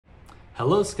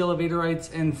Hello Skele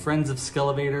Vaderites and friends of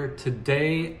Skele Vader.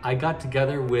 Today I got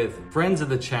together with friends of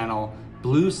the channel,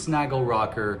 Blue Snaggle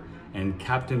Rocker and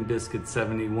Captain Biscuit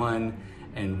 71,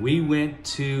 and we went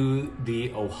to the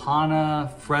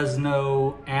Ohana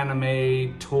Fresno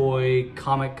Anime Toy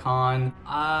Comic Con.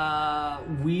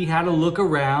 We had a look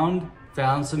around,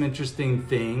 found some interesting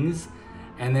things,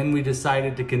 and then we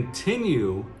decided to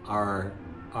continue our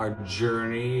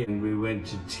journey and we went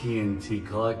to TNT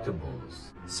Collectibles.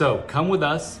 So come with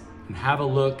us and have a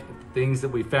look at the things that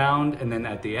we found, and then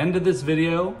at the end of this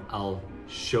video, I'll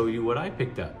show you what I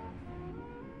picked up.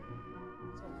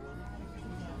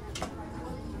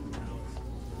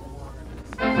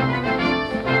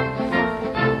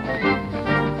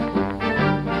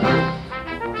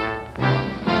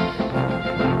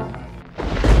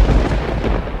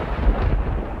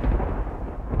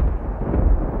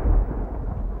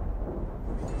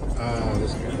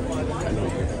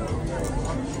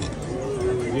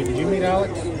 Did you meet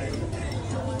Alex? I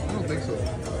don't think so.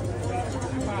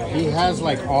 He has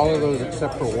like all of those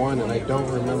except for one, and I don't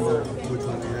remember Which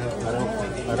one he has?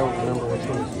 I don't remember which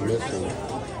one is missing.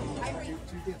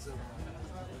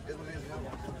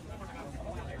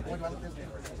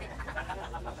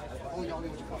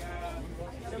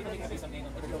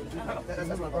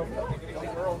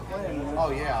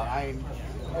 Oh yeah,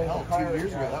 hell, 2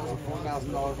 years ago that was a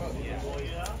 $4,000 boat.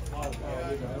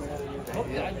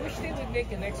 I wish they would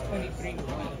make an X-23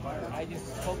 movie. I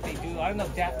just hope they do. I don't know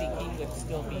if Daphne King would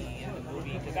still be in the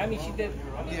movie, because I mean she did.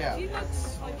 I mean, Yeah. she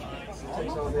looks.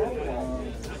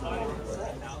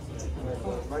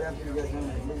 Right after you guys went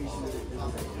to the movie,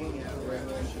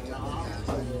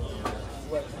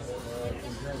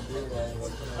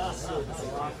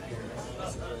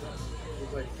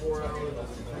 it's like 4 hours.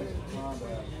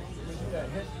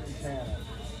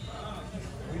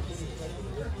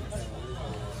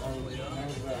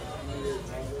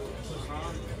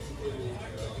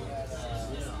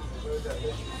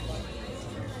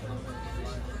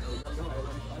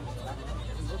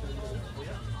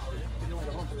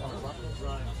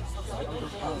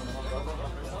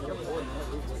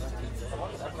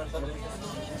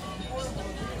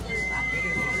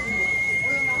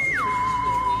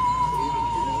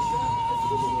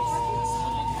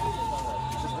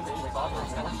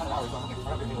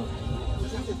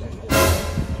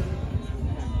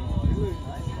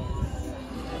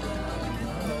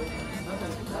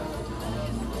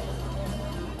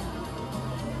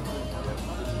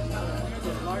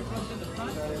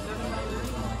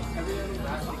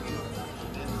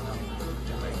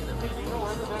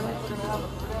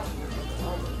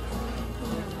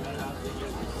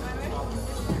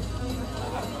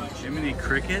 Jiminy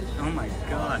Cricket? Oh my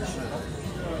gosh.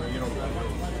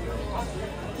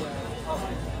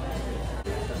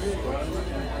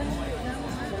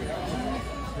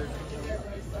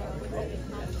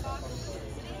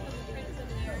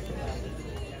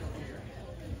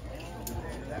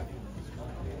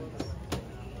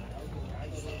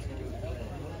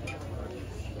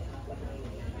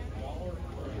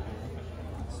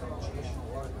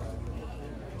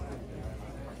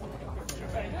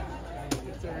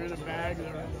 If they're in a bag, they're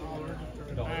 $1. If they're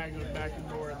in a bag, they're back and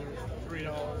door, they're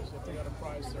 $3 if they got a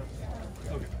price there.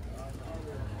 Okay.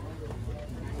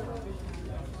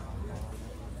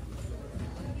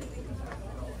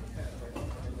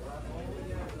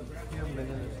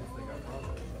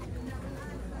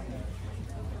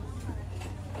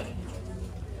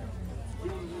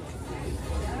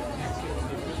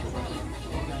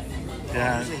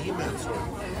 Yeah.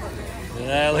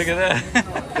 Yeah, look at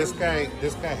that. This guy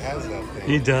has that thing.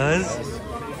 He does?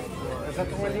 Is that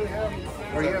the one you have?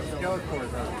 Or you have Skeletor?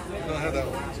 No, I have that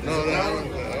one. No, that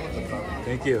one's a problem.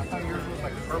 Thank you. Yours was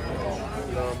like purple.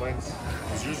 No, mine's.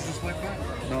 Is yours just like that?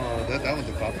 No, that one's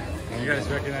a problem. You guys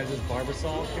recognize this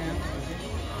Barbasol can?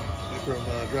 From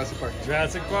Jurassic Park.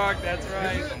 Jurassic Park, that's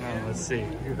right. No, let's see.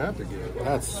 You have to get it.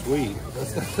 That's sweet.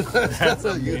 That's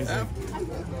You amazing. have to.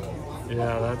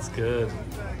 Yeah, that's good.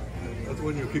 That's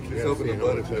when you kick yourself in the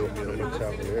butt if you don't get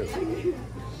it.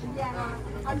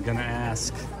 I'm gonna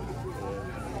ask.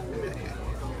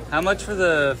 How much for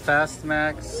the Fast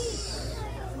Max?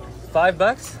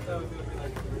 $5?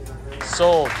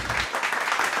 Sold.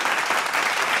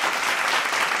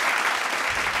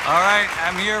 All right,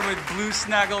 I'm here with Blue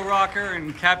Snaggle Rocker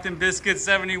and Captain Biscuit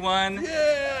 71.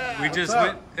 Yeah. We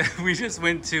just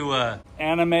went to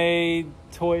anime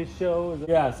toy show.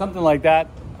 Yeah, something like that.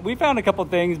 We found a couple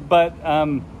things, but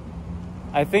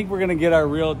I think we're gonna get our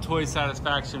real toy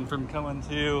satisfaction from coming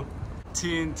to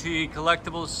TNT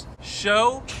Collectibles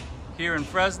show here in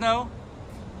Fresno.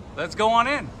 Let's go on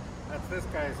in. That's this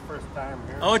guy's first time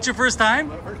here. Oh, it's your first time?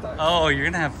 My first time. Oh, you're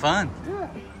gonna have fun. Yeah.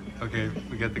 Okay,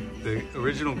 we got the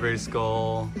original Gray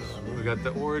Skull. We got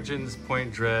the Origins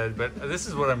Point Dread, but this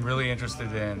is what I'm really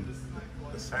interested in.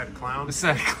 The sad clown. The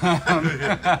sad clown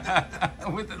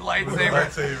with the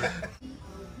lightsaber.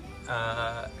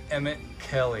 Emmett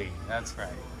Kelly, that's right.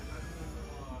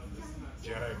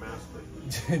 Jedi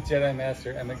Master. Jedi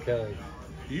Master Emmett Kelly.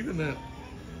 Even that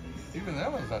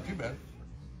one's not too bad.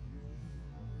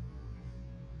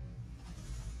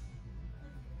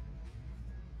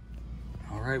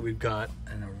 All right, we've got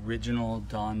an original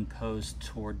Don Post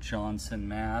Tor Johnson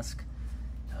mask.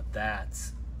 Now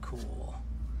that's cool.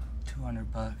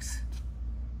 200 bucks.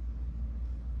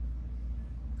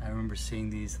 I remember seeing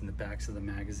these in the backs of the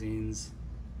magazines.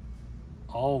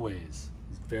 Always.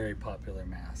 Very popular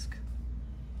mask.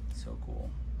 So cool.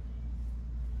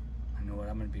 I know what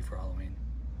I'm gonna be for Halloween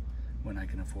when I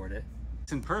can afford it.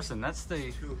 It's in person. That's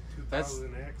the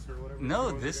 2000X or whatever.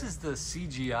 no. This is the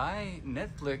CGI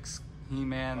Netflix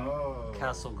He-Man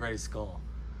Castle Grayskull.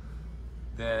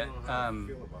 That I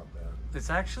feel about that. it's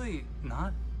actually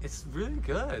not. It's really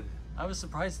good. I was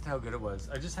surprised at how good it was.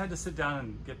 I just had to sit down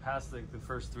and get past like the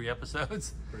first 3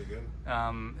 episodes. Pretty good.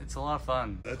 It's a lot of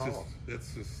fun. That's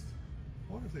just.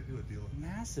 I wonder if they do a deal.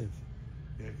 Massive.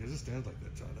 Yeah, because it stands like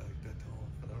that, like that tall.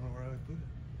 I don't know where I would put it.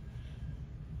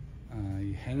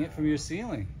 You hang it from your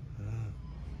ceiling.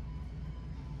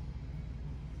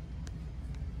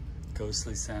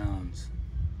 Ghostly sounds.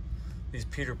 These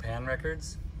Peter Pan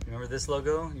records. Remember this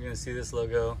logo? You're gonna see this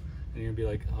logo, and you're gonna be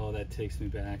like, "Oh, that takes me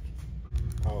back."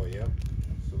 Oh, yeah.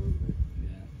 Absolutely.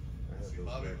 Yeah. I had those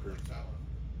records.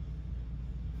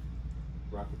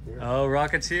 Rocketeer. Oh,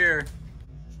 Rocketeer.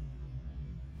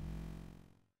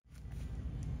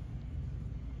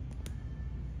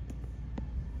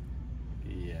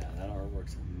 Yeah, that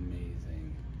artwork's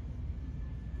amazing.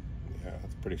 Yeah,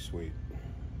 that's pretty sweet.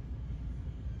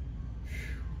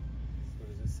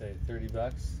 What does it say? 30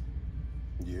 bucks?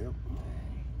 Yep.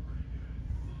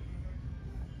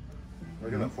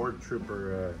 Look at the Horde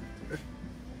Trooper.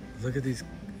 Look at these.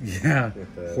 Yeah.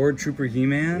 the- Horde Trooper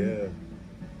He-Man. Yeah.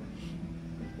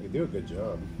 They do a good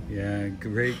job. Yeah,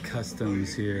 great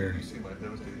customs here. You see my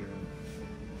Devastator.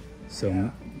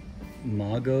 So,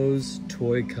 Magos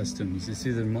Toy Customs. It's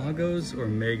either Magos or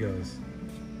Magos.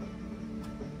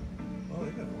 Oh,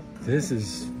 they got one. This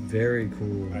is very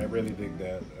cool. I really dig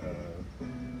that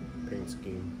paint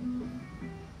scheme.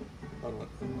 On what?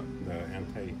 The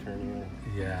anti-Eternia.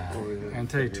 Yeah. Oh, yeah.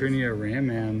 Anti-Eternia Ram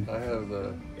Man. I have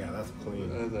the. Yeah, that's clean.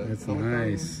 That's Comic-Con.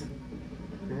 nice.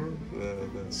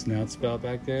 The Snout spout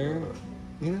back there.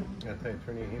 yeah.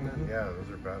 Anti-Eternia He-Man? Yeah, those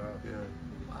are badass. Yeah.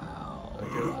 Wow.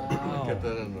 I kept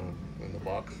that in the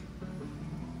box.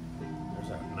 There's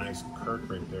that nice Kirk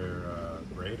right there,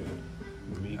 braided.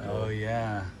 Miko. Oh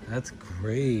yeah, that's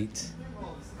great.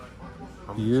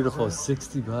 How much Beautiful, is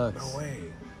 60 bucks. that? No way.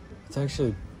 It's actually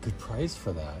a good price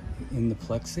for that. In the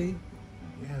plexi?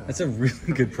 Yeah. That's a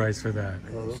really good price for that.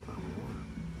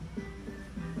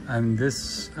 And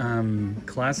this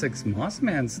Classics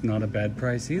Mossman's not a bad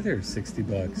price either, 60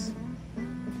 bucks.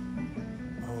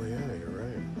 Oh yeah, you're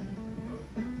right.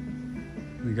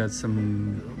 We got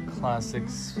some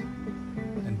Classics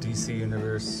and DC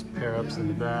Universe pair-ups in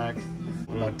the back.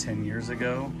 About 10 years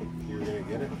ago. You were gonna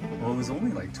get it? Well, it was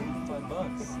only like 25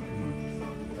 bucks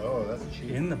Oh, that's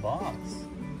cheap. in the box.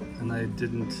 And I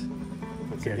didn't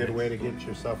It's get a good it. way to get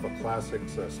yourself a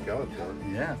Classics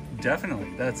Skeleton. Yeah,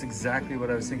 definitely. That's exactly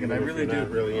what I was thinking. I Even if really you're do.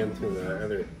 not really into the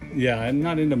other Yeah, I'm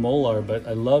not into Molar, but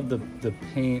I love the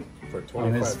paint for on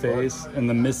 25 his face bucks. and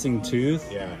the missing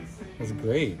tooth. Yeah. That's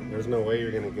great. There's no way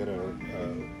you're gonna get a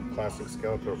Classic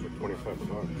Skeletor for 25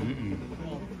 bucks.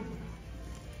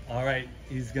 All right,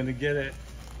 he's gonna get it.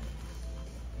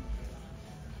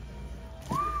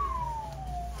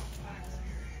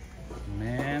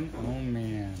 Man, oh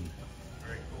man.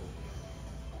 Very cool.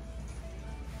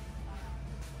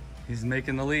 He's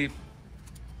making the leap.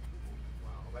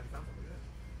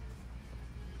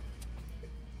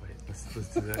 Wait, let's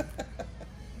do that.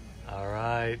 All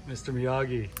right, Mr.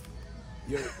 Miyagi.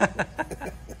 How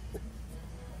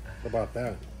about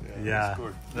that? Yeah,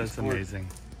 scored. that's Scored. amazing.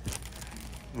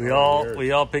 Oh,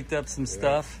 We all picked up some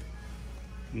stuff.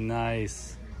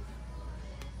 Nice.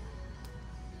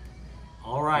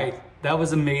 All right, that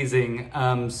was amazing.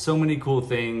 So many cool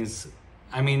things.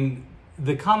 I mean,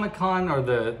 the Comic Con or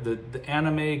the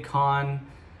anime con,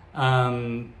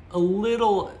 a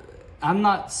little. I'm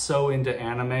not so into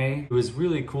anime. It was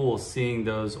really cool seeing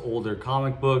those older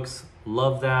comic books.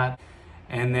 Love that.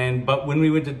 And then, but when we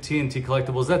went to TNT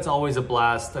Collectibles, that's always a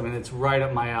blast. I mean, it's right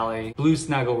up my alley. Blue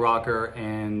Snaggle Rocker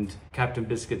and Captain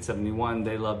Biscuit 71,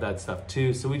 they love that stuff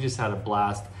too. So we just had a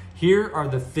blast. Here are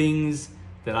the things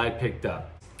that I picked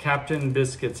up. Captain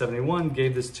Biscuit 71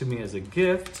 gave this to me as a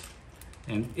gift,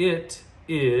 and it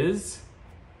is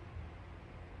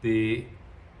the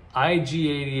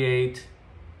IG-88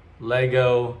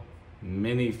 Lego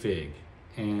minifig,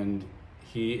 and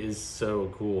he is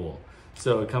so cool.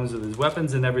 So it comes with his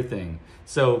weapons and everything.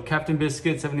 So Captain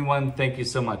Biscuit 71, thank you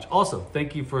so much. Also,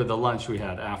 thank you for the lunch we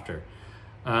had after.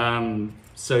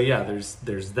 So yeah,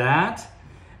 there's that.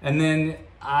 And then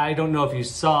I don't know if you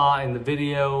saw in the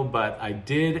video, but I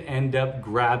did end up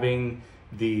grabbing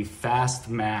the Fast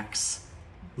Max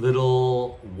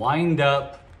little wind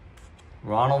up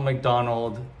Ronald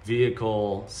McDonald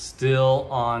vehicle still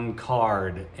on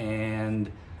card.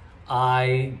 And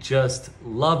I just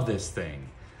love this thing.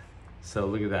 So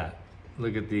look at that.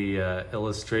 Look at the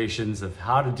illustrations of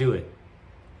how to do it.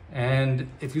 And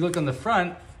if you look on the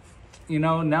front, you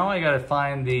know, now I gotta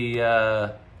find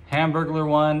the Hamburglar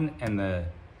one and the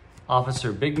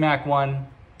Officer Big Mac one.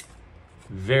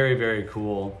 Very, very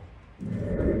cool.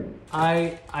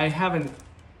 I've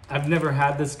never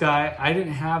had this guy. I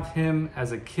didn't have him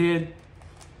as a kid.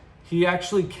 He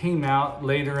actually came out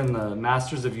later in the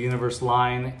Masters of the Universe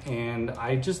line, and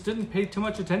I just didn't pay too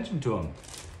much attention to him.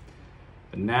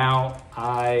 But now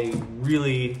I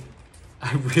really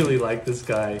like this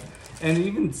guy. And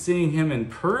even seeing him in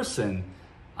person,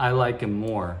 I like him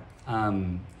more.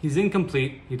 He's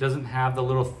incomplete. He doesn't have the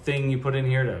little thing you put in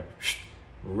here to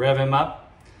rev him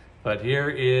up. But here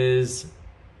is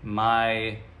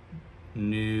my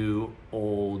new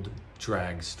old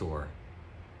drag store.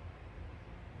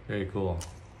 Very cool.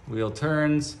 Wheel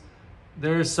turns.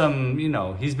 There's some, you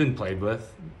know, he's been played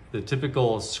with. The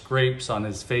typical scrapes on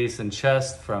his face and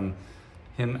chest from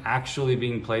him actually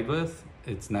being played with.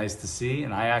 It's nice to see,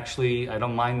 and I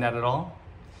don't mind that at all.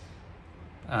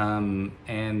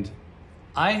 And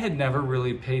I had never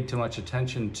really paid too much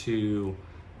attention to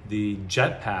the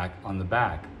jetpack on the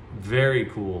back. Very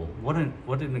cool. What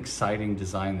an exciting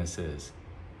design this is.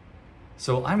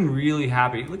 So I'm really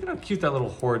happy. Look at how cute that little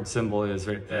horde symbol is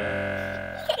right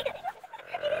there.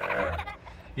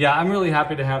 Yeah, I'm really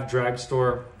happy to have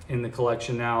Dragstore in the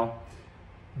collection now.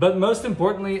 But most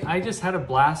importantly, I just had a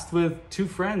blast with two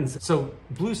friends. So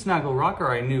Blue Snaggle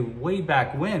Rocker I knew way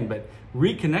back when, but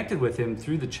reconnected with him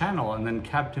through the channel, and then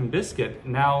Captain Biscuit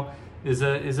now is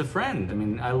a friend. I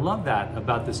mean, I love that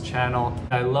about this channel.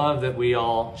 I love that we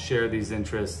all share these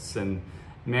interests, and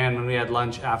man, when we had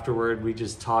lunch afterward, we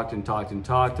just talked and talked and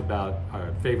talked about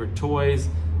our favorite toys,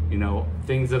 you know,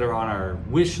 things that are on our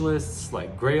wish lists,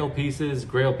 like grail pieces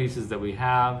that we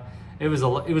have. It was a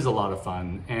lot of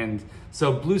fun. And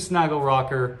so Blue Snaggle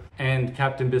Rocker and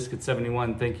Captain Biscuit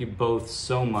 71, thank you both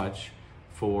so much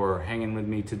for hanging with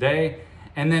me today.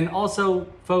 And then also,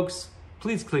 folks,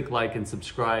 please click like and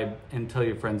subscribe and tell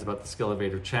your friends about the Skele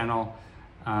Vader channel.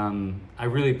 I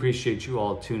really appreciate you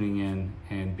all tuning in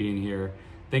and being here.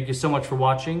 Thank you so much for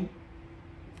watching,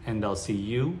 and I'll see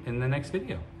you in the next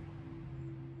video.